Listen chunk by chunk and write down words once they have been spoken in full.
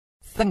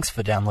Thanks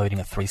for downloading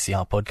a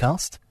 3CR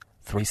podcast.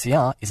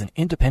 3CR is an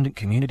independent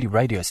community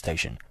radio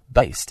station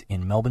based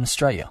in Melbourne,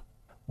 Australia.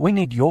 We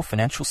need your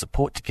financial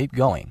support to keep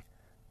going.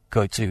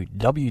 Go to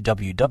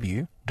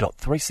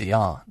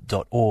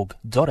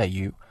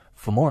www.3cr.org.au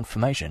for more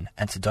information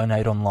and to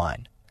donate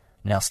online.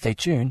 Now stay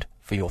tuned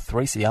for your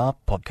 3CR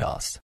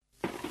podcast.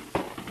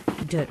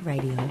 Dirt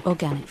Radio.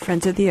 Organic.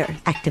 Friends of the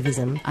Earth.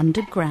 Activism.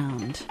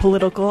 Underground.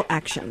 Political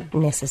action.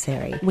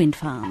 Necessary. Wind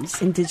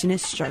farms.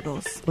 Indigenous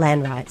struggles.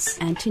 Land rights.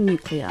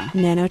 Anti-nuclear.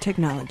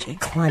 Nanotechnology.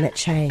 Climate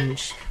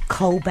change.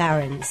 Coal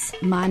barons.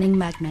 Mining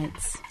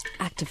magnates.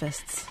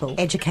 Activists.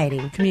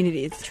 Educating.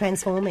 Communities.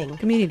 Transforming.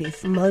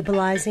 Communities.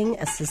 Mobilising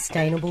a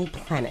sustainable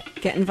planet.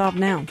 Get involved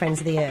now.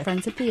 Friends of the Earth.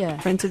 Friends of the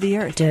Earth. Friends of the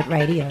Earth. Dirt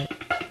Radio.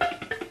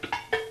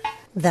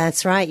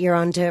 That's right, you're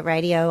on Dirt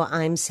Radio.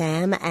 I'm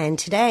Sam, and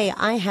today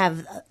I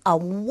have a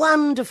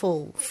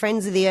wonderful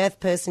Friends of the Earth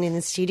person in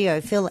the studio,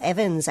 Phil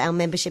Evans, our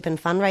membership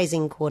and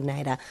fundraising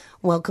coordinator.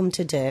 Welcome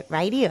to Dirt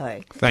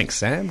Radio. Thanks,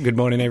 Sam. Good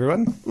morning,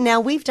 everyone.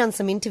 Now, we've done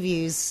some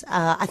interviews.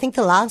 I think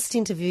the last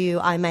interview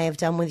I may have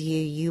done with you,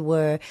 you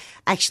were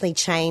actually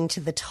chained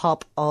to the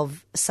top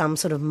of some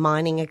sort of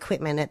mining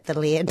equipment at the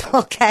Laird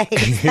Blockade.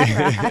 Is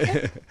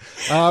that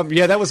right?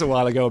 Yeah, that was a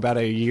while ago, about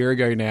a year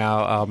ago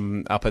now,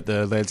 up at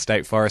the Laird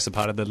State Forest, a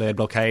part of the Laird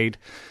Blockade.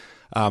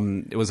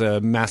 It was a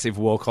massive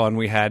walk-on.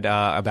 We had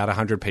about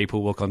 100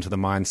 people walk onto the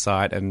mine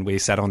site, and we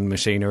sat on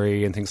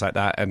machinery and things like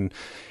that. And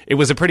it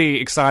was a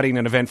pretty exciting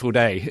and eventful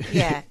day.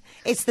 Yeah.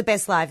 It's the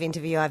best live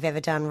interview I've ever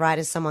done, right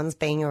as someone's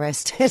being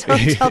arrested on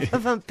top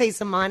of a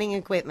piece of mining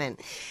equipment.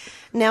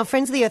 Now,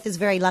 Friends of the Earth is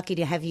very lucky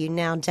to have you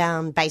now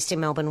down, based in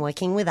Melbourne,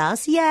 working with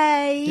us.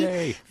 Yay!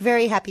 Yay.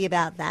 Very happy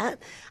about that.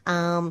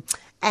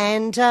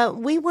 And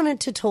we wanted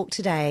to talk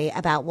today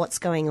about what's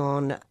going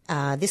on.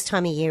 This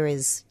time of year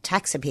is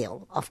tax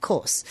appeal, of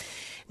course.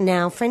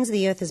 Now, Friends of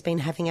the Earth has been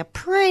having a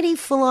pretty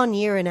full-on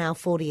year in our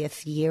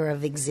 40th year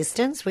of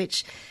existence,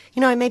 which, you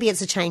know, maybe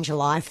it's a change of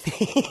life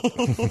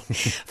thing.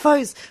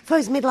 Foes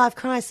midlife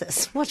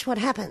crisis. Watch what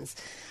happens.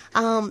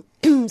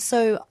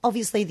 So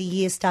obviously the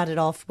year started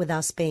off with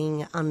us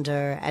being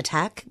under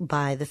attack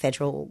by the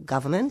federal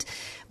government,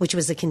 which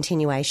was a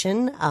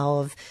continuation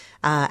of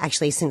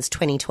actually since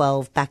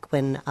 2012, back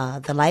when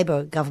the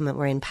Labor government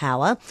were in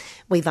power.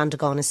 We've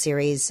undergone a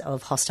series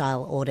of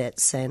hostile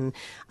audits and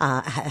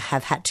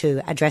have had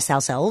to address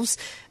ourselves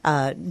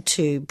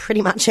to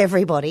pretty much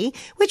everybody,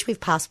 which we've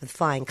passed with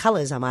flying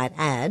colours, I might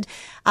add.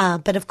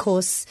 But of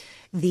course,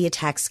 the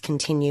attacks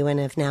continue and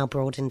have now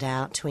broadened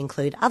out to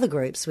include other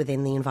groups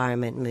within the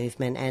environment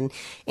movement. And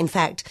in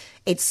fact,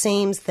 it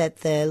seems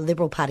that the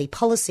Liberal Party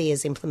policy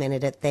as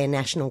implemented at their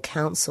National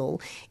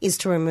Council is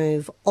to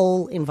remove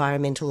all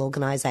environmental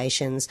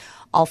organisations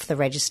off the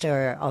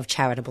register of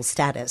charitable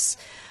status,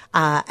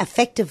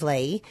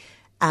 effectively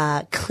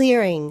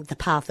clearing the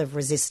path of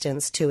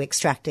resistance to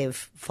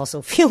extractive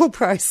fossil fuel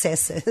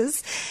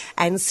processes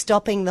and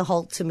stopping the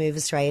halt to move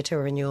Australia to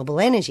renewable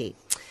energy.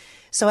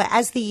 So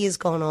as the year's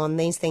gone on,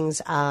 these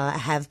things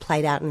have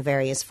played out in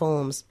various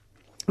forms.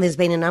 There's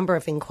been a number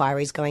of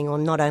inquiries going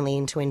on, not only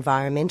into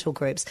environmental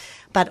groups,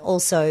 but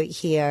also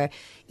here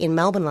in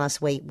Melbourne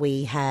last week,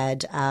 we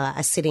had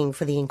a sitting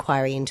for the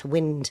inquiry into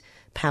wind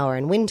power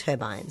and wind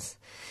turbines.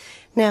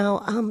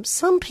 Now,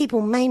 some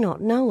people may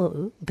not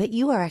know, but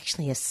you are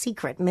actually a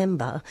secret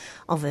member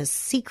of a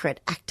secret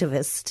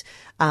activist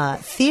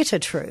theatre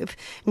troupe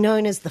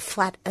known as the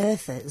Flat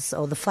Earthers,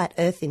 or the Flat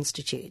Earth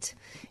Institute.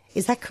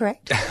 Is that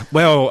correct?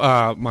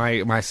 Well,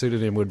 my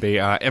pseudonym would be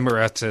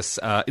Emeritus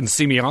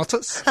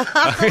Insemiatus,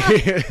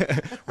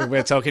 when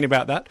we're talking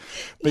about that.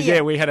 But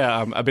yeah, we had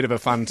a bit of a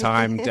fun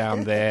time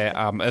down there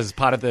as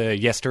part of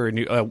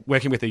the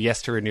working with the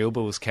Yes to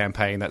Renewables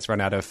campaign that's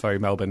run out of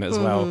Faux Melbourne as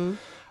well.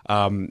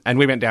 And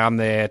we went down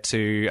there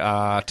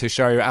to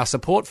show our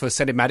support for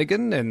Senator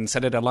Madigan and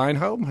Senator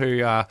Leyonhjelm,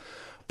 who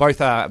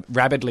both are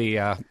rabidly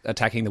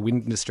attacking the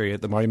wind industry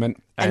at the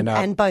moment.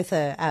 And both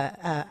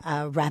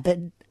are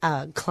rabid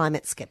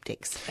climate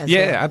skeptics as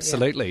well.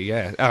 Absolutely,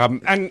 yeah.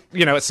 And,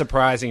 you know, it's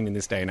surprising in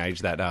this day and age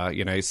that,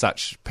 you know,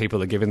 such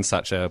people are given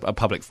such a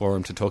public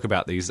forum to talk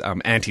about these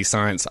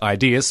anti-science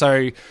ideas.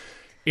 So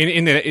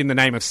in the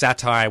name of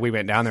satire, we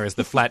went down there as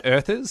the Flat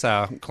Earthers.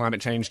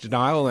 Climate change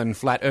denial and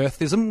flat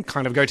earthism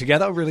kind of go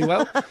together really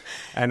well.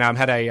 And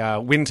had a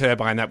wind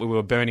turbine that we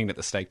were burning at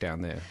the stake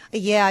down there.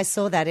 Yeah, I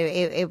saw that.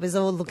 It was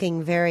all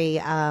looking very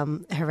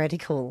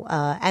heretical.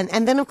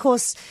 And then, of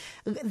course,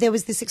 there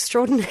was this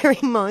extraordinary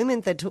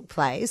moment that took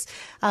place,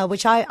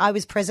 which I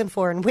was present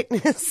for and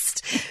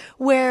witnessed,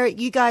 where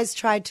you guys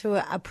tried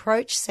to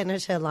approach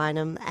Senator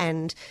Leyonhjelm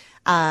and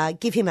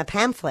give him a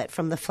pamphlet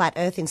from the Flat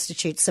Earth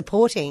Institute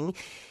supporting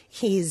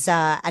his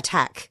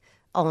attack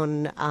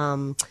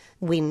on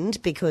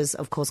wind, because,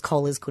 of course,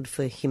 coal is good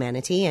for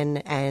humanity,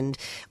 and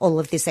all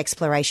of this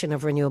exploration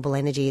of renewable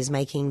energy is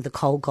making the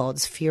coal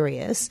gods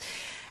furious.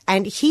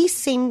 And he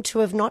seemed to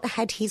have not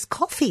had his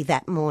coffee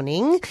that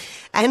morning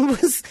and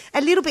was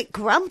a little bit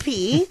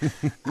grumpy.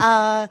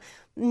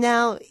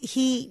 Now,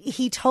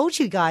 he told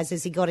you guys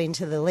as he got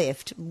into the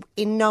lift,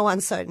 in no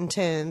uncertain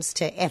terms,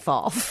 to F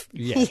off.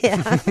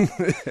 Yeah.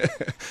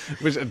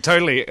 Which is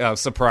totally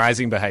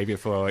surprising behaviour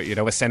for,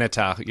 a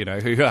senator,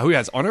 who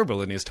has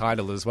honourable in his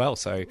title as well.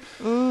 So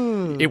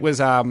it was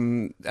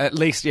at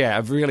least,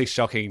 a really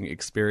shocking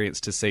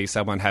experience to see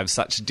someone have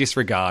such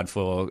disregard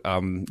for,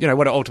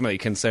 what ultimately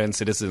concerns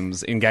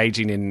citizens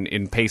engaging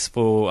in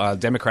peaceful,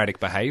 democratic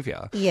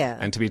behaviour. Yeah.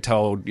 And to be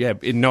told,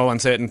 in no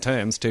uncertain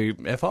terms to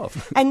F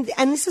off. And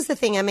this is the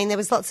thing. I mean, there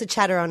was lots of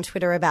chatter on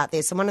Twitter about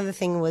this. And one of the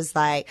things was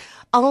like,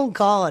 oh,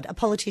 God, a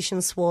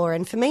politician swore.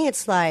 And for me,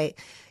 it's like,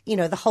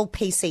 the whole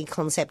PC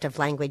concept of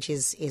language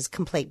is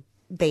complete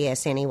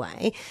BS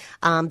anyway.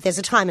 There's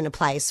a time and a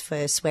place for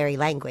sweary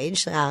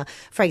language.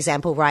 For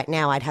example, right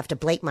now I'd have to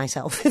bleep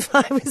myself if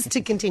I was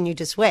to continue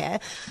to swear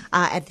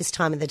at this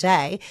time of the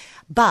day.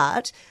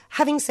 But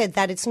having said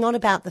that, it's not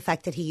about the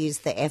fact that he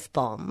used the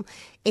F-bomb.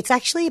 It's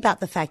actually about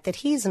the fact that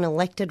he is an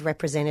elected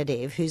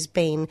representative who's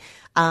been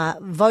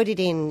voted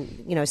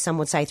in, some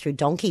would say through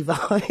donkey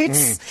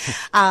votes,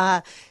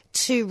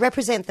 to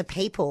represent the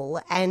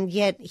people, and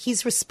yet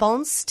his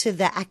response to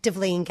the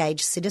actively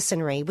engaged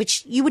citizenry,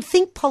 which you would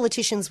think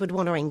politicians would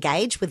want to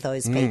engage with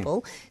those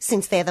people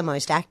since they're the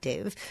most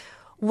active,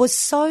 was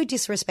so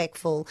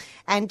disrespectful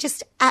and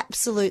just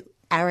absolute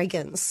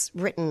arrogance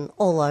written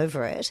all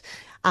over it.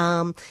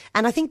 And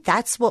I think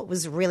that's what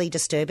was really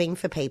disturbing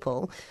for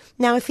people.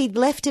 Now, if he'd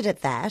left it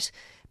at that,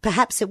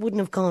 perhaps it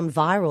wouldn't have gone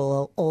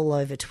viral all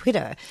over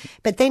Twitter.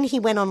 But then he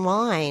went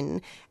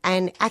online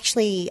and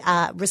actually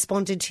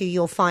responded to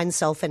your fine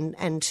self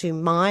and to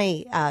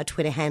my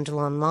Twitter handle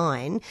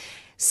online,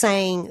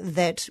 saying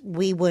that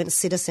we weren't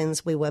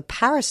citizens, we were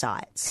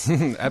parasites.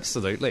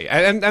 Absolutely.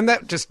 And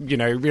that just,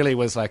 really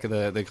was like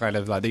the kind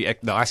of like the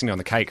icing on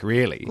the cake,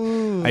 really.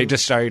 It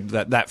just showed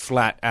that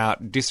flat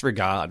out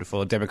disregard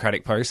for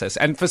democratic process.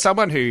 And for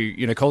someone who,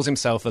 calls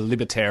himself a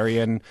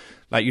libertarian,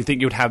 like you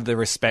think you'd have the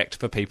respect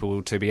for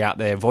people to be out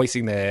there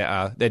voicing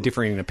their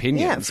differing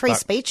opinions. Yeah, free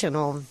speech and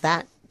all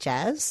that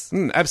jazz.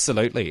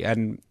 Absolutely.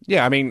 And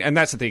and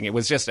that's the thing. It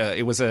was just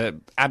it was a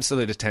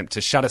absolute attempt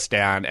to shut us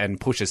down and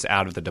push us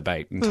out of the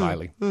debate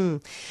entirely.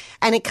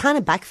 And it kind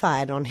of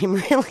backfired on him,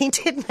 really,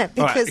 didn't it?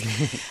 Because,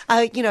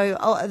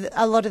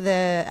 a lot of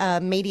the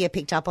media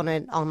picked up on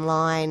it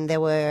online. There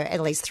were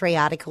at least 3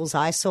 articles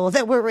I saw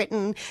that were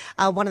written.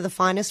 One of the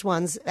finest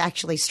ones,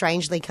 actually,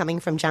 strangely coming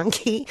from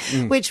Junkie,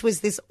 which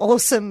was this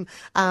awesome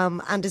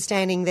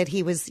understanding that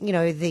he was,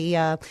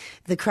 the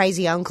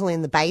crazy uncle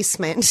in the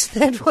basement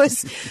that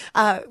was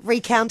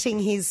recounting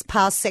his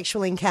past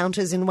sexual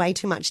encounters in way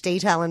too much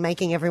detail and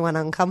making everyone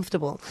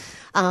uncomfortable.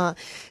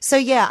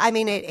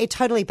 It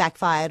totally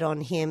backfired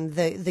on him.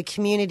 The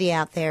community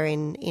out there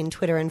in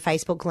Twitter and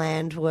Facebook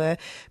land were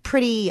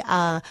pretty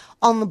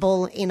on the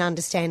ball in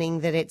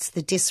understanding that it's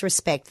the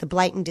disrespect, the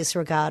blatant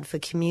disregard for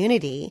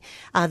community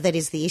that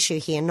is the issue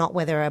here, not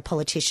whether a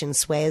politician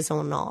swears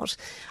or not.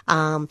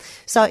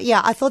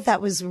 I thought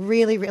that was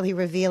really, really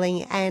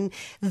revealing. And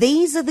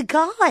these are the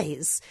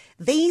guys.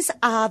 These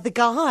are the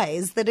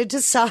guys that are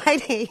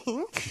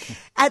deciding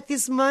at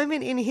this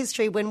moment in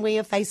history when we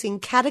are facing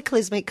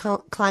cataclysmic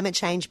climate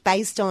change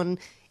based on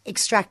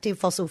extractive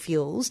fossil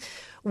fuels,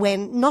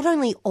 when not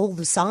only all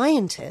the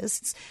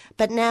scientists,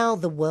 but now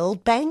the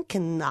World Bank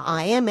and the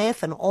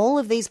IMF and all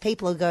of these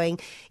people are going,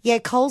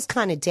 coal's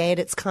kind of dead,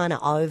 it's kind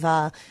of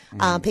over,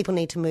 people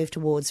need to move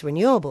towards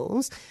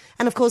renewables.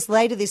 And of course,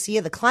 later this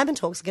year, the climate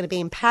talks are going to be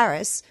in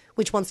Paris,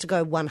 which wants to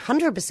go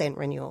 100%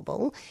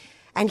 renewable.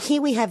 And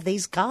here we have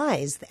these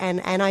guys,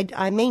 and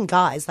I mean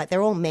guys, like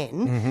they're all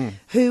men,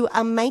 who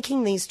are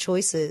making these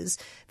choices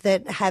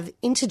that have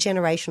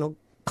intergenerational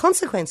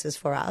consequences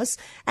for us,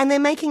 and they're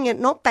making it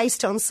not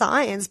based on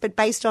science, but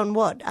based on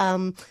what?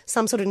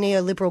 Some sort of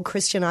neoliberal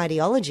Christian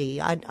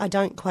ideology. I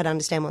don't quite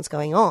understand what's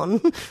going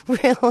on,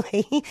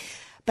 really.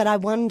 But I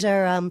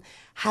wonder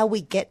how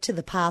we get to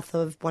the path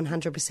of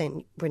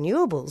 100%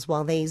 renewables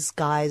while these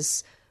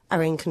guys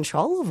are in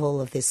control of all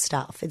of this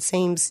stuff. It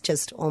seems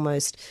just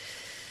almost...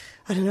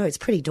 I don't know, it's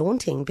pretty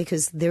daunting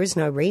because there is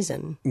no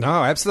reason.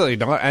 No, absolutely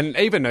not. And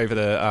even over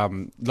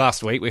the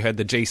last week, we heard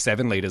the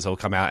G7 leaders all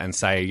come out and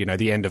say,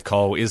 the end of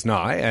coal is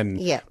nigh.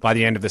 And by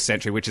the end of the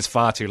century, which is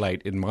far too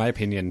late, in my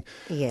opinion,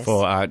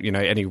 for,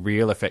 any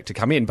real effect to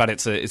come in. But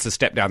it's a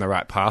step down the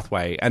right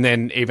pathway. And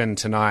then even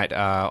tonight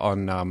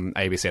on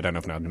ABC, I don't know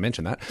if I'm allowed to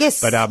mention that. Yes,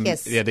 but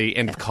yes. The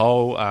End of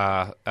Coal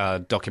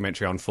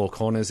documentary on Four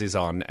Corners is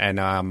on. And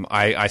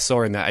I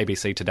saw in the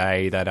ABC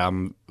today that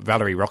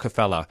Valerie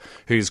Rockefeller,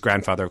 whose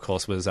grandfather, of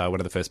course, was one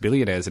of the first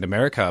billionaires in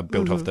America,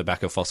 built off the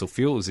back of fossil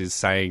fuels, is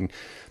saying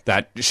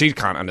that she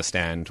can't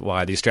understand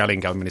why the Australian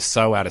government is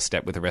so out of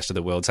step with the rest of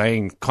the world,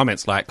 saying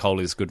comments like coal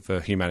is good for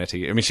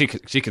humanity. I mean, she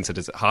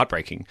considers it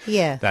heartbreaking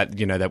that,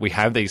 that we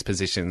have these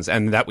positions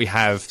and that we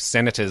have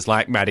senators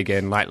like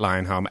Madigan, like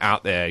Leyonhjelm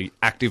out there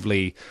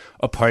actively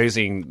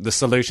opposing the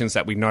solutions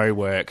that we know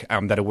work,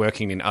 that are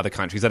working in other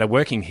countries, that are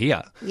working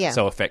here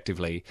so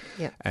effectively.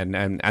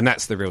 And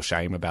that's the real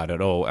shame about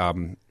it all.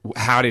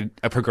 how did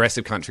a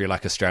progressive country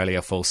like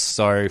Australia fall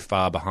so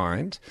far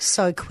behind?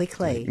 So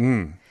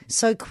quickly.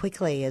 So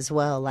quickly as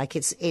well. Like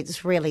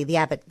it's really the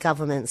Abbott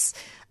government's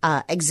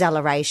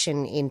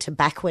acceleration into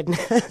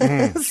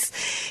backwardness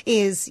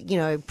is,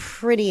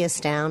 pretty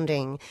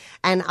astounding.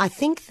 And I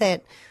think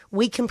that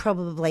we can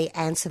probably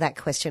answer that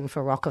question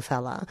for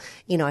Rockefeller.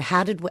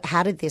 How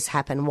did this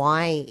happen?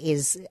 Why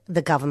is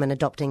the government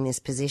adopting this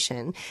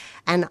position?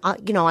 And,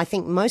 I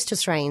think most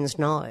Australians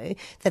know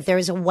that there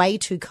is a way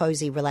too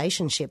cosy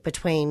relationship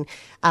between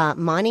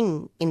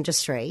mining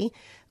industry,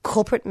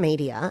 corporate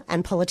media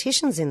and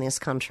politicians in this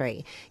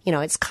country.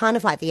 It's kind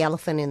of like the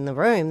elephant in the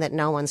room that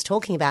no one's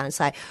talking about. It's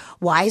like,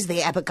 why is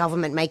the Abbott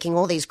government making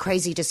all these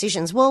crazy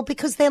decisions? Well,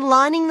 because they're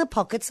lining the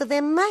pockets of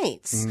their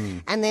mates.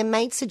 And their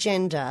mates'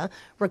 agenda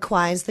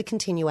requires the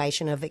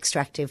continuation of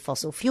extractive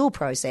fossil fuel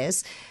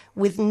process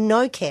with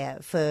no care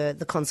for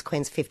the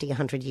consequence 50,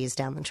 100 years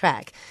down the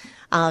track.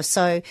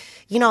 So,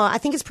 I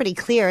think it's pretty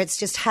clear. It's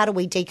just how do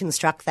we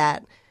deconstruct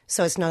that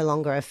so it's no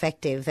longer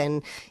effective?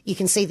 And you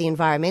can see the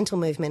environmental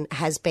movement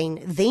has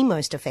been the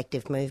most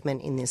effective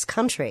movement in this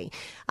country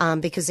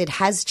because it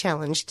has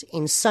challenged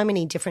in so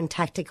many different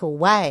tactical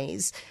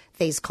ways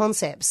these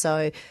concepts.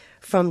 So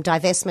from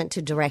divestment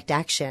to direct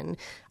action,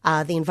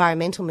 the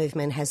environmental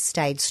movement has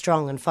stayed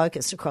strong and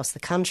focused across the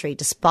country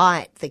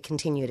despite the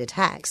continued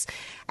attacks.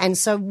 And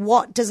so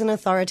what does an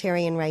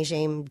authoritarian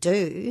regime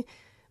do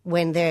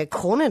when they're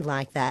cornered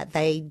like that?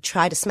 They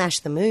try to smash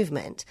the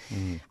movement,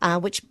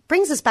 which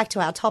brings us back to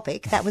our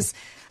topic. That was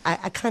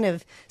a kind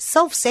of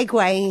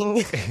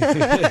self-segueing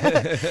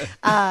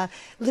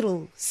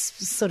little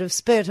sort of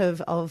spurt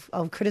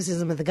of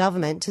criticism of the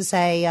government to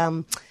say,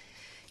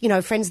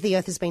 Friends of the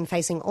Earth has been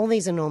facing all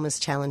these enormous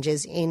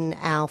challenges in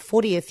our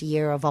 40th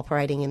year of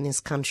operating in this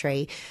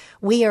country.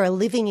 We are a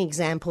living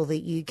example that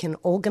you can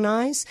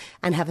organise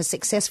and have a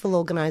successful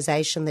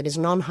organisation that is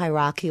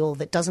non-hierarchical,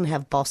 that doesn't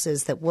have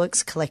bosses, that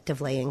works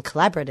collectively and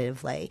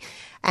collaboratively,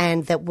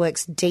 and that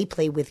works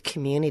deeply with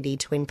community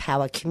to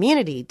empower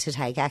community to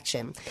take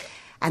action.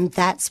 And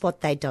that's what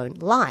they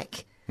don't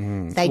like.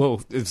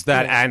 It's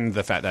that and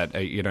the fact that,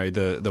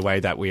 the way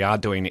that we are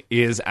doing it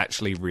is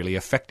actually really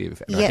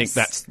effective. And I think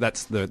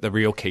that's the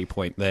real key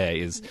point there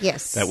is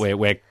that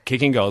we're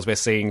kicking goals. We're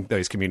seeing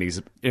those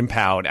communities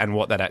empowered and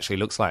what that actually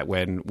looks like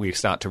when we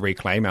start to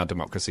reclaim our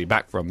democracy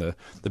back from the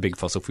big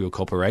fossil fuel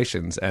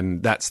corporations.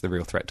 And that's the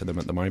real threat to them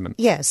at the moment.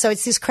 Yeah, so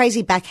it's this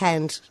crazy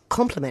backhand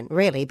compliment,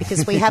 really,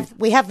 because we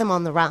have them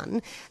on the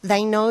run.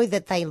 They know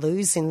that they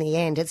lose in the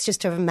end. It's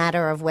just a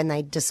matter of when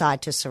they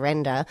decide to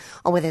surrender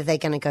or whether they're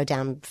going to go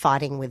down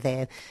fighting with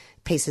their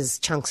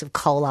chunks of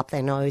coal up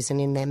their nose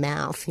and in their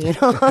mouth,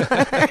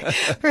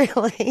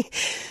 really,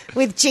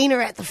 with Gina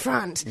at the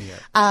front.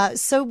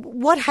 So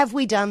what have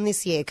we done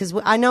this year? Because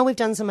I know we've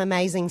done some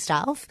amazing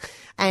stuff,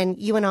 and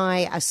you and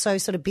I are so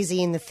sort of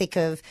busy in the thick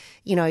of,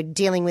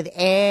 dealing with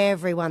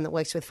everyone that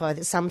works with FOE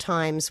that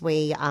sometimes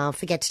we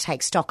forget to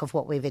take stock of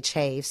what we've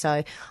achieved.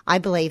 So I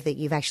believe that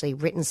you've actually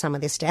written some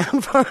of this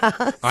down for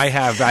us. I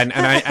have, and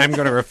I am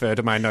going to refer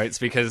to my notes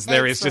because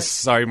there is just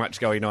so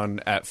much going on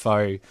at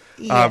FOE.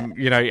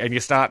 And you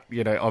start,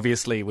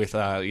 obviously with,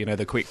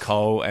 the Quit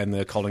Coal and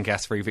the Coal and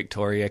Gas Free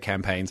Victoria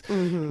campaigns,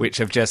 which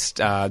have just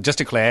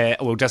helped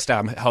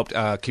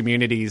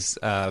communities,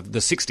 the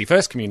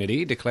 61st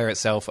community, declare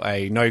itself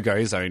a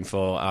no-go zone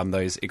for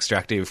those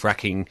extractive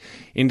fracking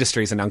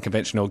industries and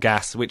unconventional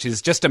gas, which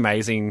is just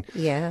amazing.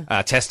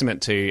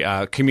 Testament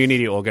to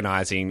community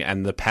organising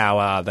and the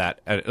power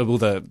that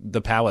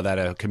the power that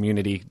a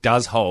community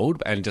does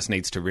hold and just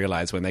needs to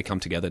realise when they come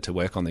together to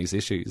work on these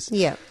issues.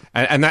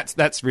 And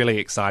that's really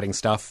exciting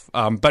stuff.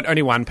 But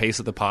only one piece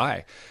of the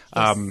pie.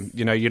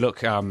 You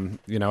look, I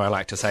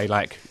like to say,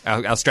 like,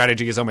 our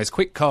strategy is almost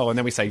Quit Coal, and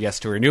then we say yes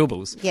to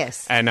renewables.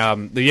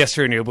 And the Yes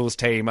to Renewables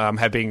team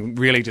have been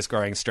really just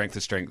growing strength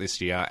to strength this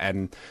year.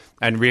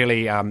 And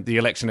really, the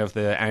election of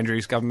the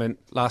Andrews government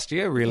last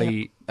year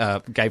really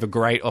gave a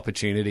great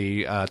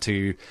opportunity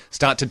to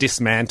start to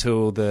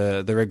dismantle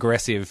the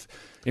regressive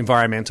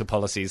environmental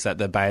policies that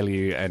the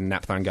Baillieu and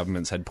Napthine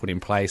governments had put in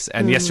place.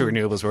 And Yes to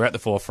Renewables were at the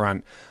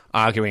forefront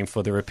arguing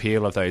for the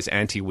repeal of those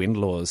anti-wind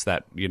laws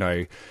that,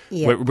 were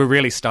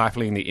really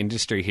stifling the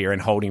industry here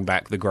and holding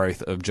back the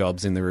growth of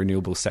jobs in the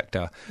renewable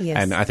sector.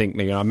 And I think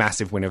a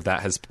massive win of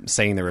that has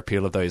seen the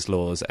repeal of those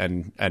laws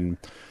and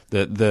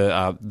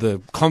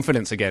the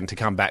confidence again to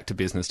come back to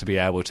business to be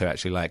able to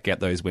actually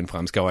get those wind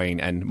farms going,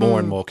 and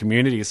more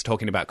communities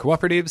talking about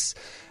cooperatives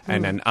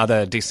and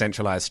other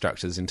decentralised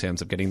structures in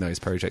terms of getting those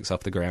projects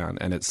off the ground.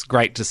 And it's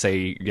great to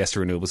see Yes to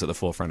Renewables at the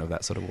forefront of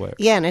that sort of work.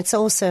 Yeah, and it's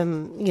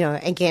awesome,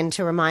 again,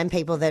 to remind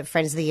people that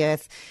Friends of the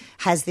Earth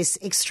has this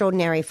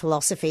extraordinary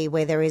philosophy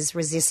where there is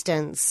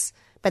resistance,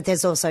 but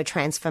there's also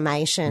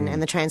transformation,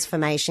 and the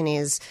transformation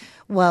is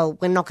well,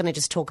 we're not going to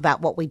just talk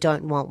about what we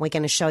don't want. We're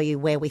going to show you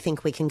where we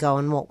think we can go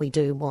and what we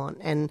do want.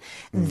 And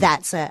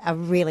that's a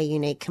really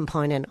unique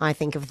component, I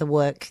think, of the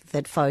work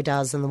that FO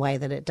does and the way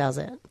that it does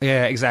it.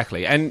 Yeah,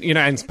 exactly. And,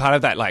 and part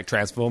of that,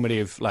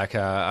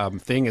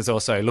 transformative, thing is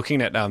also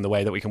looking at the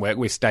way that we can work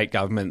with state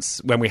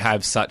governments when we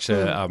have such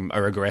a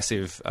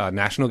regressive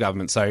national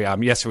government. So,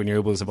 Yes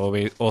Renewables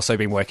have also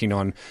been working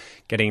on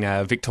getting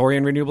a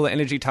Victorian renewable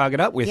energy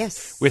target up with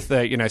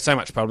the, so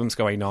much problems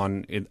going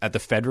on at the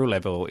federal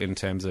level in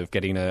terms of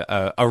getting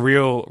a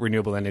real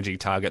renewable energy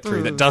target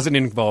through that doesn't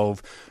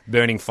involve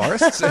burning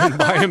forests and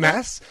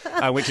biomass,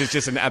 which is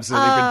just an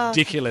absolutely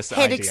ridiculous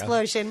idea. Head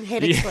explosion.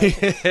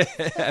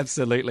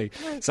 Absolutely.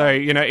 So,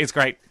 it's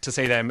great to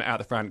see them out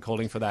the front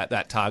calling for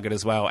that target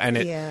as well. And,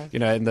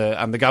 and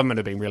the government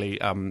have been really,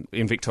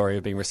 in Victoria,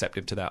 have been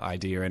receptive to that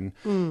idea. And,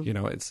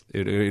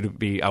 it'll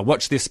be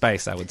watch this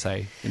space, I would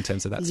say, in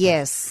terms of that stuff.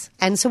 Yes.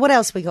 And so what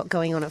else we got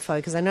going on at FO?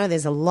 Because I know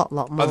there's a lot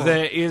more.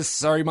 There is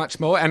so much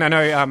more. And I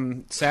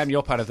know, Sam,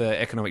 you're part of the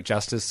Economic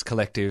Justice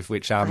Collective,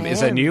 which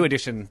is a new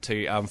addition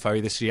to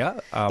FO this year.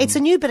 It's a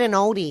new but an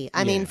oldie.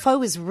 I mean, FO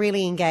was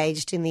really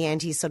engaged in the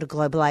anti-sort of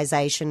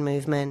globalisation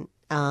movement.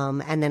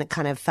 And then it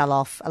kind of fell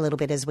off a little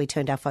bit as we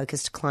turned our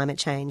focus to climate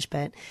change.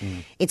 But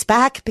it's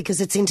back because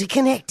it's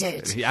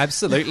interconnected. Yeah,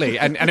 absolutely.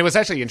 And it was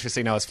actually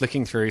interesting. I was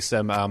flicking through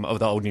some of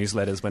the old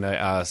newsletters when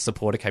a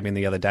supporter came in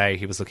the other day.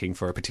 He was looking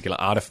for a particular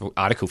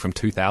article from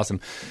 2000,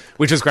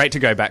 which was great to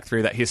go back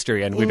through that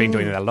history. And we've been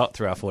doing it a lot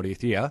through our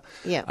 40th year.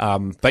 Yeah.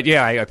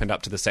 I opened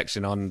up to the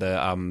section on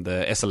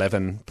the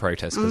S11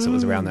 protest because it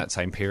was around that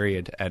same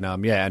period. And,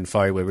 and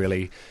FO were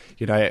really,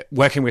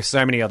 working with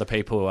so many other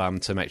people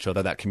to make sure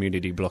that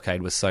community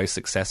blockade was so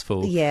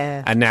successful.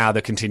 Yeah. And now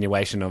the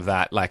continuation of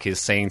that is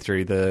seen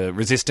through the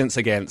resistance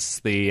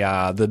against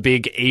the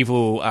big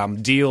evil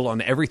deal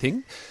on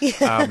everything,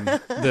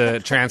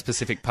 the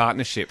Trans-Pacific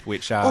Partnership,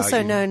 which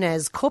also known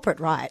as corporate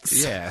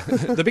rights. Yeah,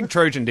 the big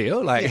Trojan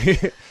deal.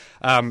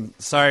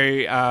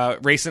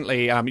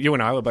 Recently, you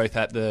and I were both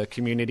at the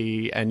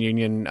Community and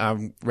Union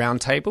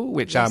Roundtable,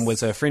 which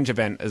was a fringe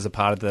event as a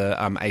part of the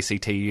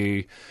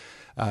ACTU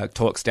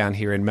talks down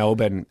here in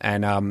Melbourne,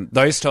 and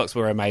those talks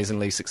were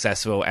amazingly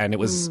successful, and it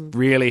was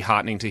really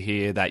heartening to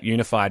hear that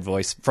unified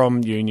voice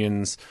from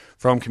unions,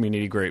 from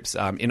community groups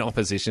in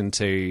opposition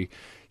to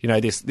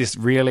this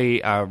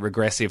really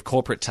regressive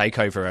corporate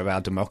takeover of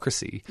our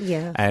democracy.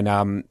 Yeah.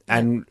 And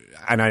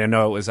I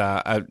know it was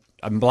a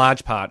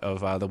large part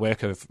of the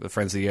work of the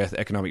Friends of the Earth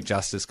Economic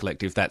Justice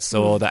Collective that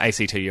saw the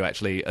ACTU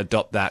actually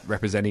adopt that,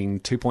 representing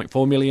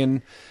 2.4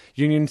 million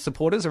union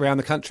supporters around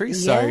the country.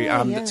 So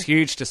it's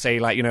huge to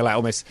see,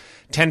 almost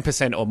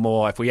 10% or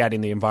more, if we add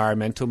in the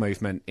environmental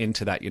movement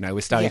into that,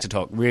 we're starting to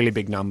talk really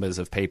big numbers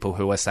of people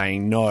who are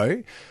saying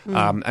no,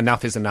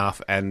 enough is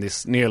enough, and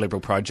this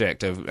neoliberal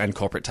project and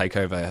corporate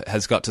takeover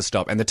has got to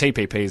stop. And the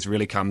TPP has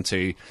really come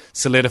to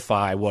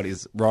solidify what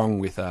is wrong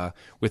with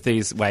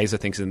these ways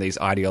of thinking and these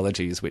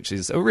ideologies, which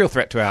is a real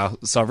threat to our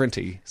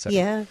sovereignty. So.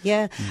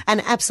 Yeah.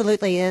 And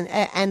absolutely.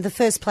 And the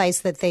first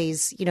place that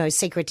these,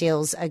 secret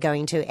deals are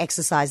going to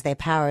exercise their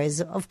power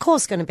is, of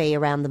course, going to be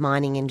around the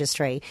mining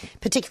industry,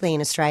 particularly in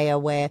Australia,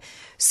 where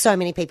so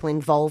many people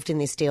involved in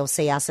this deal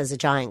see us as a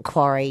giant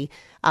quarry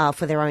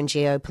for their own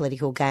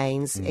geopolitical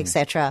gains,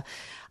 etc.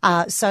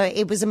 So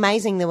it was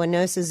amazing. There were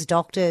nurses,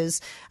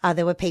 doctors,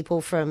 there were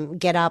people from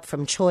GetUp,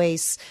 from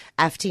Choice,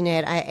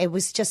 AFTINET. It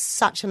was just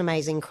such an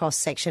amazing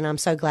cross-section. I'm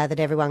so glad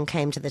that everyone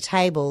came to the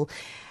table.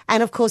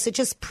 And, of course, it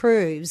just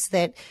proves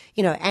that,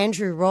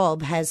 Andrew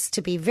Robb has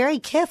to be very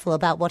careful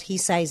about what he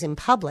says in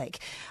public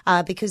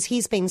because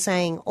he's been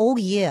saying all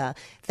year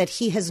that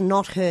he has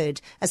not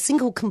heard a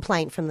single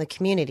complaint from the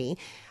community.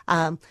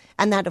 And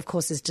that, of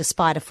course, is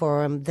despite a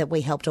forum that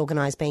we helped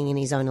organise being in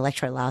his own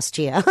electorate last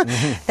year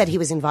that he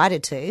was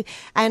invited to.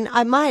 And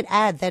I might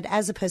add that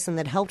as a person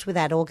that helped with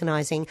that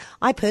organising,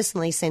 I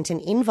personally sent an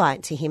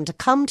invite to him to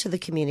come to the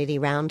community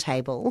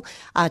roundtable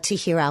to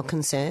hear our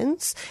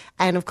concerns.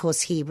 And, of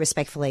course, he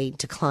respectfully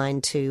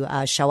declined to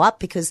show up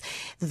because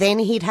then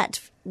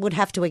would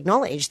have to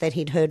acknowledge that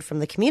he'd heard from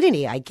the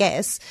community, I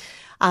guess.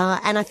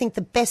 And I think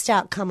the best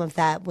outcome of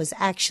that was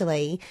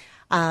actually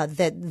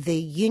that the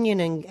union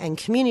and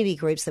community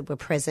groups that were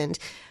present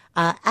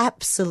are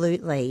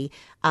absolutely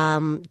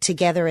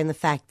together in the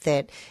fact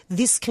that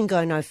this can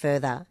go no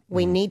further.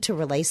 We need to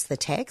release the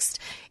text.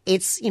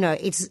 It's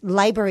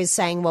Labor is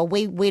saying, well,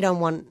 we don't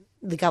want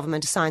the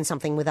government to sign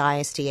something with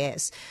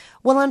ISDS.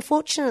 Well,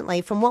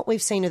 unfortunately, from what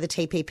we've seen of the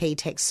TPP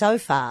text so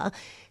far,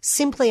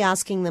 simply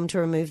asking them to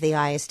remove the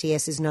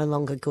ISDS is no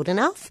longer good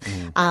enough.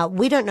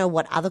 We don't know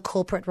what other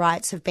corporate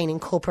rights have been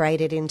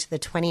incorporated into the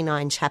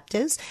 29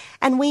 chapters,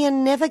 and we are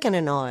never going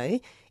to know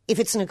if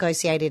it's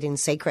negotiated in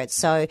secret.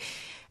 So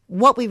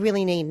what we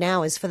really need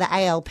now is for the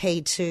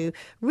ALP to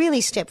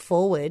really step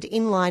forward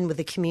in line with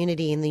the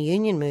community and the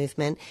union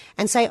movement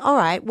and say, all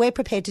right, we're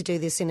prepared to do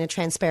this in a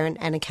transparent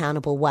and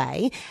accountable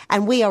way,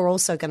 and we are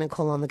also going to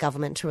call on the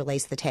government to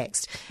release the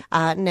text.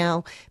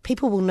 Now,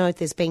 people will note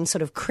there's been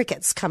sort of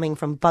crickets coming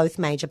from both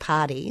major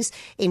parties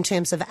in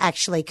terms of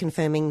actually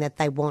confirming that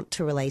they want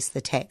to release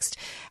the text.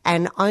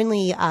 And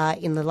only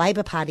in the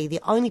Labor Party, the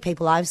only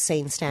people I've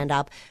seen stand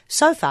up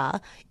so far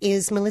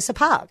is Melissa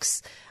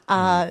Parks.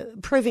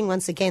 Proving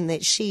once again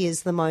that she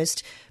is the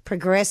most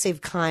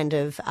progressive kind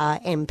of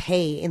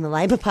MP in the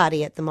Labor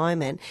Party at the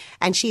moment,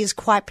 and she is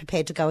quite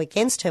prepared to go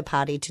against her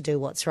party to do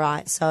what's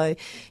right. So,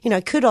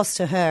 kudos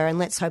to her, and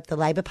let's hope the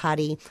Labor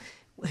Party,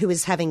 who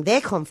is having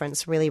their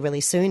conference really,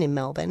 really soon in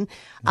Melbourne,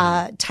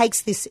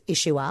 takes this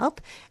issue up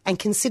and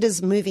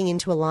considers moving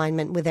into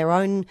alignment with their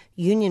own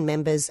union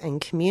members and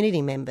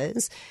community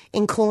members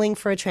in calling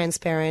for a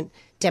transparent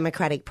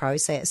democratic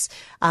process.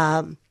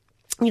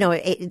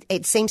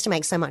 It seems to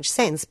make so much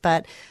sense,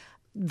 but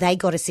they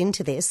got us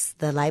into this,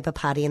 the Labor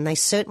Party, and they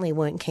certainly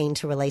weren't keen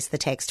to release the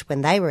text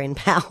when they were in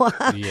power.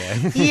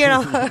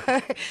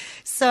 Yeah.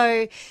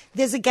 So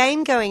there's a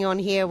game going on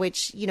here,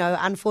 which,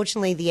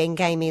 unfortunately the end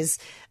game is,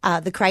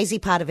 the crazy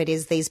part of it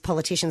is these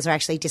politicians are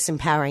actually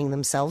disempowering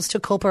themselves to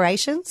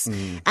corporations.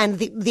 And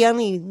the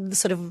only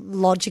sort of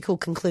logical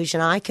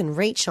conclusion I can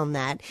reach on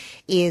that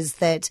is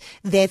that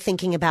they're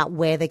thinking about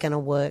where they're going to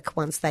work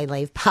once they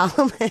leave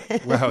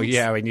Parliament. Well,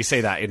 yeah, I mean, you see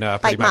that in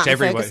pretty Like much Martin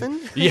everyone.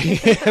 Ferguson.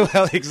 Yeah,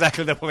 well,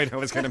 exactly the point I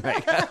was going to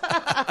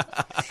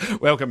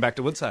make. Welcome back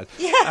to Woodside.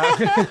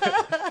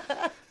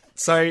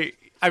 So,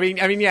 I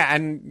mean, yeah,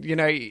 and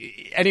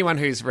anyone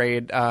who's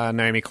read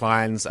Naomi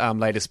Klein's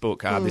latest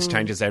book, This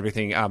Changes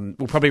Everything,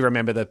 will probably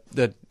remember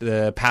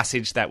the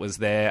passage that was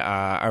there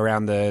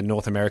around the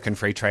North American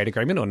Free Trade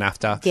Agreement, or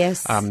NAFTA.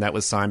 Yes. That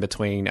was signed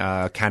between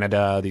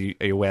Canada, the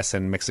US,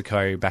 and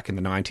Mexico back in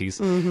the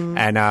 90s.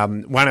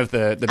 And one of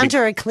the big,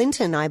 Under a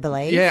Clinton, I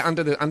believe. yeah,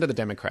 under the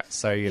Democrats.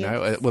 So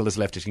well, as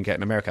left as you can get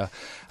in America,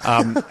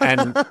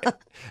 and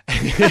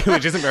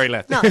which isn't very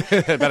left,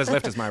 about as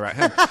left as my right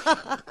hand.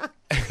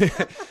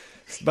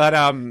 But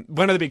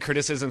one of the big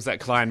criticisms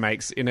that Klein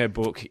makes in her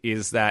book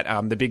is that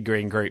the big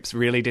green groups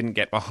really didn't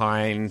get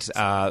behind,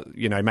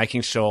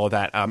 making sure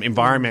that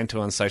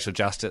environmental and social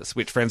justice,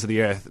 which Friends of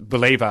the Earth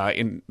believe are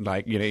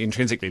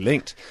intrinsically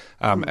linked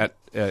at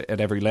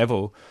every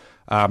level.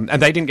 And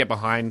they didn't get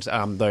behind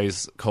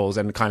those calls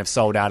and kind of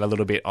sold out a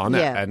little bit on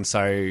it. And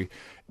so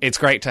it's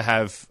great to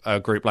have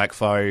a group like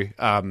FO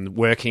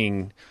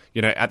working,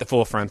 at the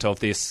forefront of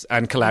this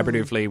and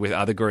collaboratively with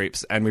other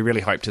groups. And we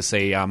really hope to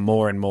see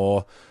more and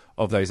more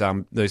of those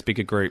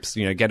bigger groups,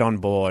 get on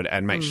board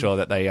and make sure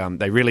that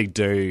they really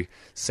do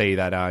see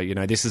that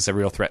this is a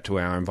real threat to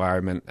our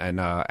environment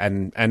and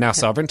our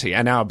sovereignty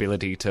and our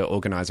ability to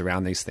organise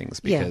around these things.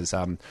 Because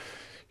once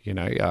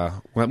a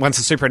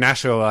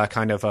supranational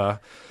kind of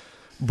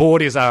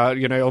board is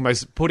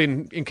almost put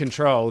in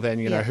control, then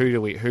who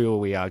are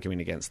we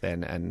arguing against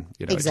then? And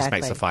it just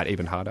makes the fight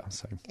even harder.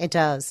 So it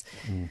does.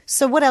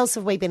 So what else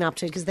have we been up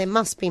to? Because there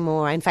must be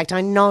more. In fact,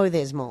 I know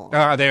there's more.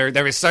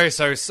 There is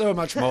so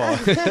much more.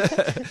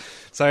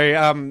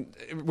 So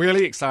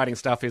really exciting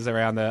stuff is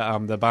around the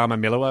Barmah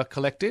Millewa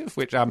Collective,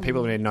 which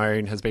people have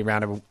known has been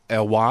around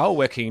a while,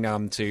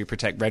 working to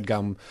protect red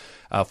gum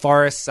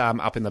forests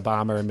up in the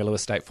Barmah and Millewa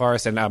State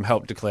Forest, and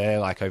helped declare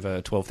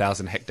over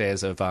 12,000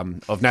 hectares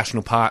of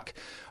national park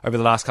over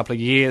the last couple of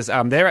years.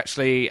 They're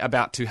actually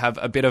about to have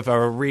a bit of a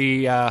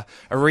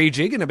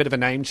rejig and a bit of a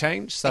name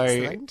change. So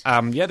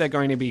they're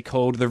going to be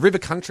called the River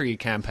Country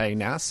Campaign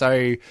now.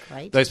 So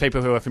those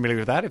people who are familiar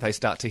with that, if they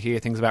start to hear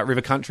things about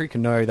River Country,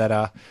 can know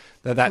that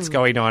that's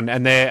going on.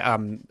 And they're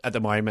at the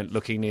moment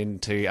looking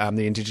into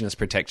the Indigenous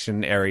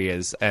protection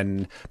areas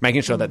and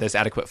making sure that there's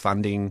adequate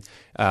funding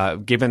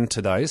given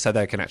to those, so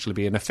they can actually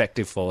be an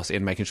effective force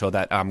in making sure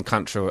that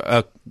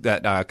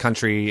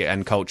country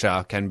and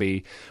culture can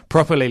be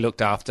properly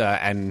looked after,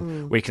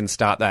 and we can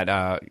start that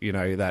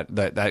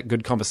that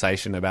good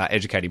conversation about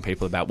educating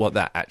people about what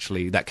that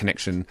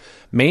connection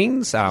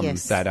means. And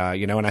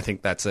I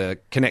think that's a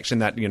connection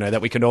that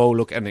that we can all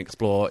look and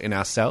explore in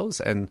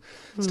ourselves and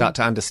start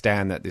to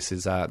understand that this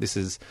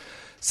is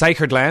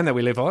sacred land that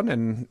we live on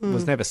and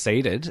was never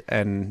ceded.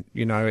 And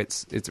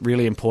it's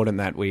really important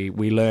that we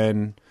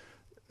learn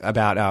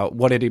about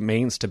what it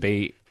means to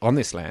be on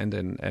this land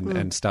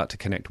and start to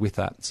connect with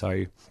that.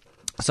 So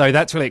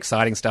that's really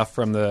exciting stuff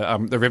from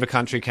the River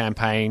Country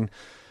campaign.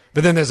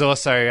 But then there's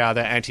also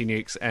the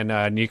anti-nukes and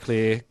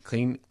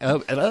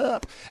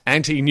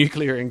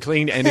anti-nuclear and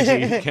clean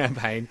energy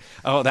campaign,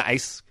 the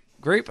ACE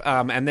group,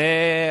 and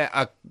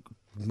they're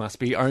must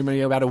be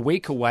only about a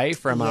week away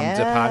from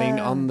departing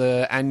on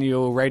the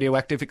annual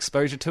radioactive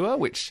exposure tour,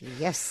 which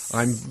Yes.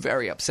 I'm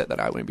very upset that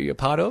I won't be a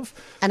part of.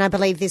 And I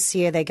believe this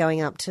year they're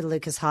going up to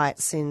Lucas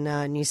Heights in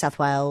New South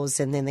Wales,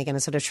 and then they're going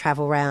to sort of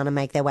travel around and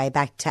make their way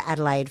back to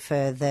Adelaide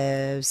for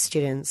the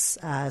students'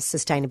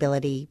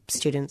 Sustainability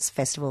Students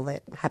Festival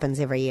that happens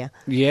every year.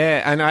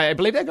 Yeah, and I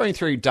believe they're going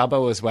through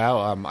Dubbo as well.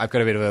 I've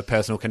got a bit of a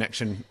personal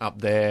connection up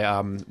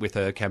there with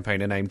a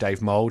campaigner named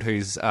Dave Mould,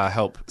 who's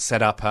helped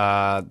set up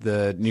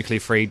the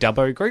nuclear-free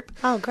Dubbo group.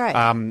 Oh, great.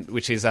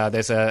 Which is,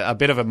 there's a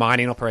bit of a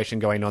mining operation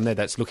going on there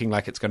that's looking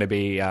like it's going to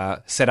be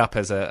set up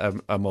as a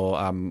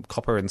more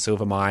copper and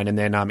silver mine, and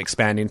then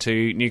expand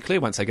into nuclear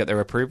once they get their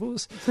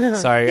approvals.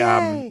 So,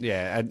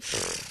 yeah,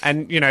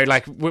 and you know,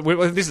 like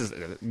this is,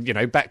 you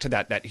know, back to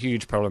that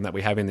huge problem that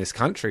we have in this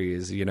country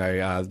is, you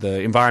know,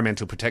 the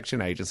Environmental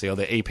Protection Agency, or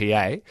the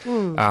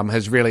EPA,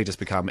 has really just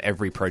become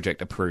every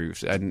project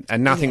approved, and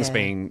nothing's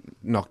being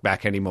knocked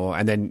back anymore.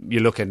 And then you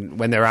look, and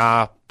when there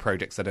are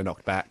projects that are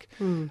knocked back,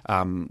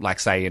 like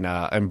say in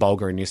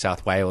Bulga in New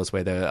South Wales,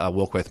 where the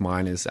Warkworth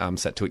mine is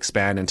set to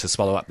expand and to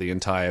swallow up the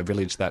entire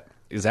village that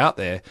is out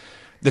there.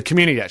 The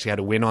community actually had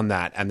a win on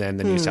that, and then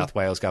the New South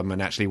Wales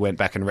government actually went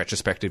back and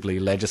retrospectively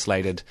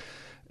legislated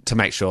to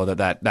make sure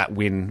that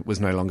win was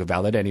no longer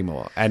valid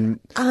anymore. And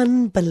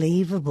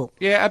Unbelievable.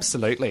 yeah,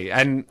 absolutely.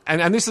 And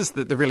this is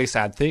the really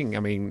sad thing. I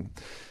mean,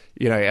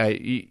 you know,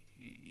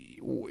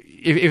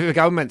 if the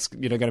government's,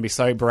 you know, going to be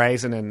so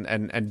brazen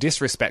and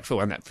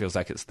disrespectful, and that feels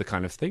like it's the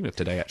kind of theme of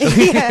today,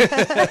 actually,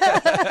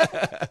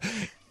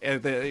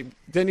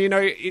 then, you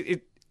know,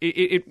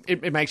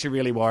 it makes you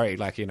really worried,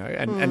 like, you know,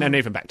 and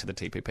even back to the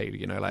TPP,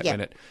 you know, like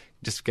when it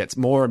just gets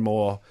more and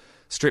more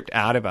stripped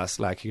out of us,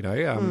 like, you know,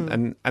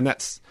 and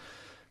that's,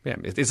 yeah,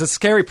 it's a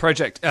scary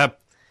project,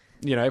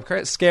 you know,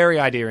 scary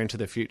idea into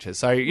the future.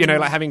 So, you know,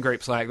 like having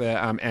groups like the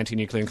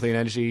Anti-Nuclear and Clean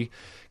Energy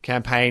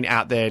campaign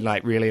out there,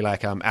 like really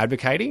like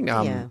advocating.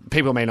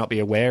 People may not be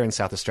aware, in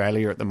South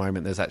Australia at the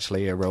moment, there's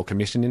actually a Royal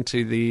Commission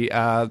into the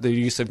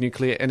use of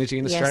nuclear energy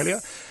in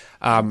Australia.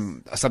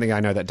 Something I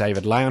know that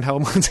David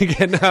Lionhelm, once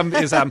again,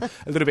 is a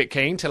little bit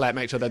keen to like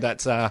make sure that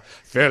that's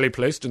fairly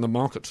placed in the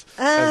market,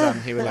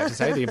 as he would like to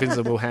say, the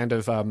invisible hand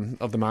of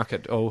the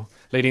market, all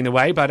leading the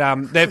way. But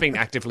they've been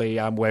actively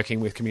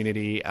working with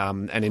community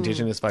and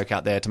Indigenous folk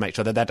out there to make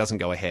sure that doesn't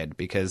go ahead,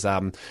 because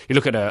you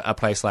look at a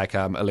place like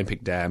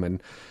Olympic Dam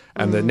and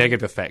the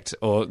negative effect,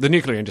 or the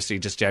nuclear industry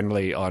just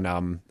generally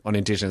on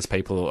Indigenous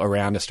people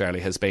around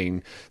Australia has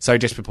been so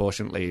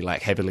disproportionately,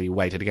 like, heavily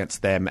weighted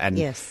against them, and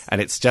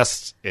it's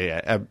just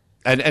and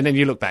then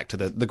you look back to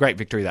the great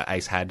victory that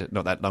ACE had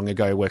not that long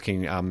ago,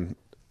 working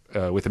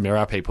with the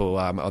Mirarr people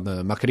on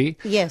the Muckaty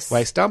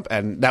waste dump,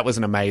 and that was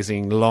an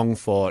amazing, long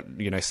fought,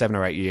 you know, 7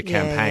 or 8 year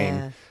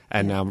campaign.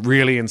 And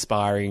really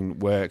inspiring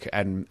work,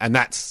 and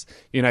that's,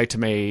 you know, to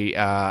me,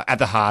 at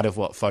the heart of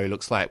what FO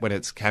looks like when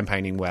it's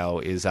campaigning well,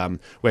 is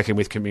working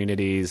with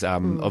communities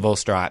of all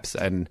stripes,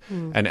 and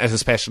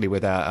especially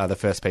with the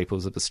First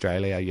Peoples of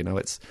Australia. You know,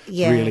 it's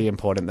really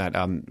important that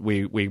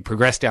we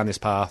progress down this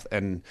path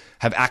and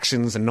have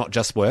actions and not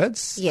just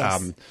words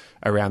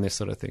around this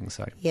sort of thing.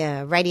 So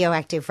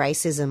radioactive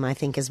racism, I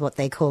think, is what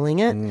they're calling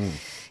it.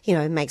 You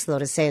know, it makes a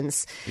lot of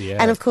sense. Yeah.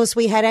 And of course,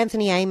 we had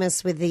Anthony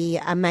Amos with the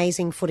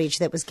amazing footage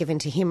that was given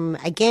to him,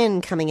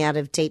 again, coming out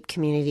of deep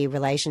community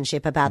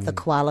relationship, about the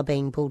koala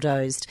being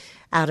bulldozed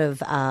out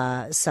of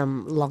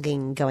some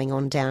logging going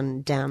on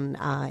down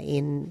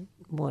in,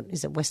 what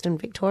is it, Western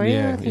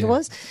Victoria, I think it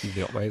was.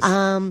 The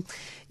Otways.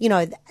 You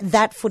know,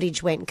 that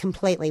footage went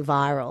completely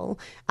viral,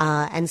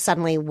 and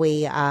suddenly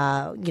we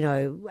are, you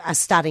know, are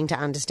starting to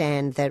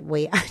understand that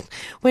we're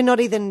not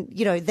even,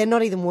 you know, they're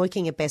not even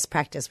working at best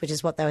practice, which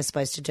is what they were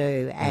supposed to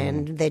do,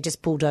 and they're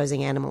just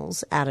bulldozing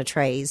animals out of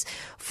trees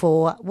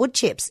for wood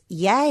chips.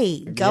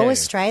 Yay! Go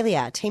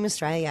Australia! Team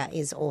Australia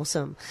is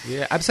awesome.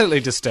 Yeah,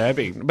 absolutely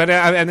disturbing. But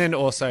and then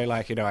also,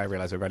 like, you know, I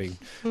realise we're running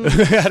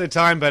out of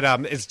time, but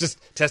it's just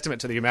testament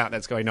to the amount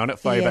that's going on at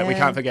FO. But we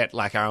can't forget,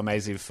 like, our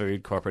amazing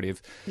food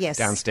cooperative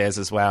downstairs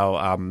as well.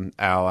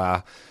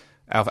 Our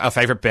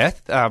favourite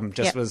Beth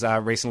was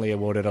recently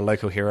awarded a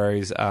Local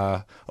Heroes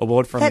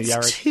award from the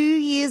Yarra. 2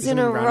 years in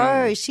a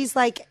row. She's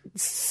like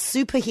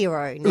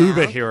superhero now.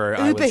 Uber hero,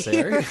 I would say.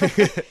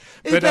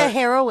 Uber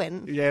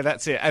heroine. Yeah,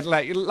 that's it. And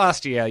like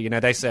last year, you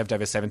know, they served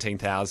over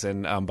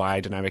 17,000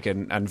 biodynamic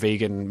and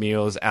vegan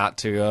meals out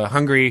to a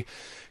hungry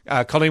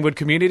Collingwood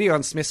community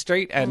on Smith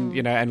Street, and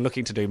you know, and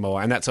looking to do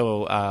more. And that's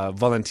all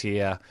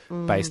volunteer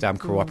based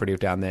cooperative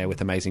down there,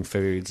 with amazing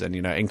foods, and,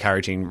 you know,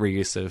 encouraging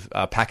reuse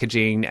of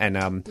packaging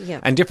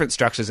and different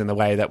structures in the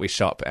way that we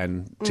shop,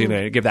 and to, you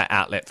know, give that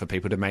outlet for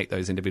people to make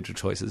those individual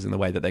choices in the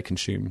way that they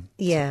consume.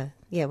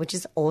 Yeah, which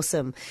is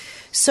awesome.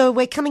 So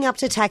we're coming up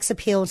to tax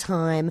appeal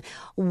time.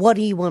 What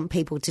do you want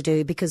people to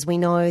do? Because we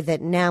know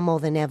that now more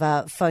than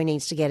ever, FO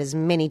needs to get as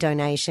many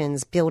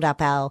donations, build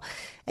up our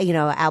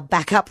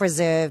backup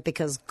reserve,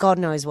 because God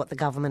knows what the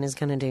government is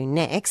going to do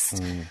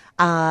next.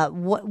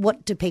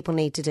 What do people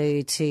need to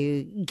do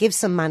to give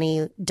some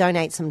money,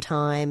 donate some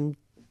time,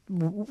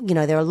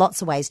 there are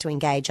lots of ways to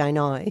engage, I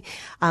know.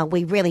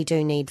 We really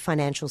do need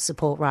financial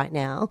support right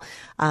now.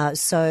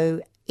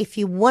 So if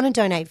you want to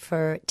donate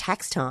for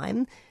tax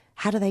time,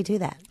 how do they do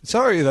that?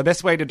 So the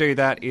best way to do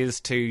that is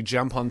to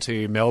jump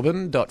onto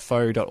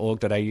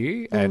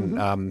melbourne.fo.org.au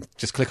and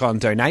just click on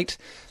donate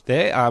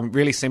there.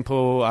 Really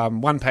simple,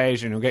 one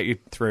page, and it'll get you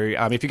through.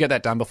 If you get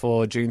that done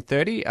before June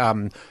 30,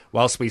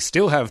 whilst we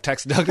still have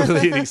tax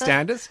deductibility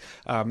standards,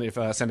 if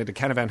Senator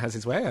Canavan has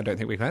his way, I don't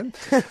think we can.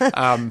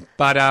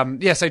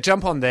 So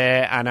jump on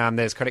there, and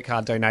there's credit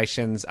card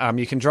donations.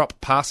 You can drop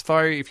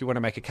PassFo if you want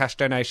to make a cash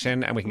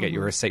donation, and we can get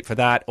you a receipt for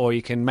that, or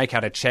you can make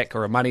out a cheque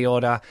or a money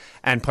order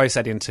and post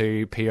that into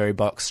PO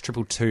Box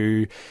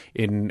 222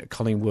 in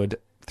Collingwood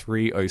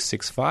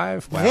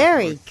 3065. Wow.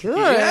 Very good.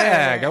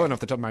 Yeah, going off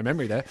the top of my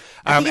memory there.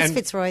 I think it's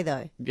Fitzroy,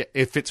 though. Yeah,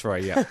 it's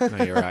Fitzroy, yeah.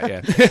 No, you're right,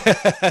 yeah.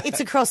 It's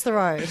across the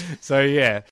road. So, yeah.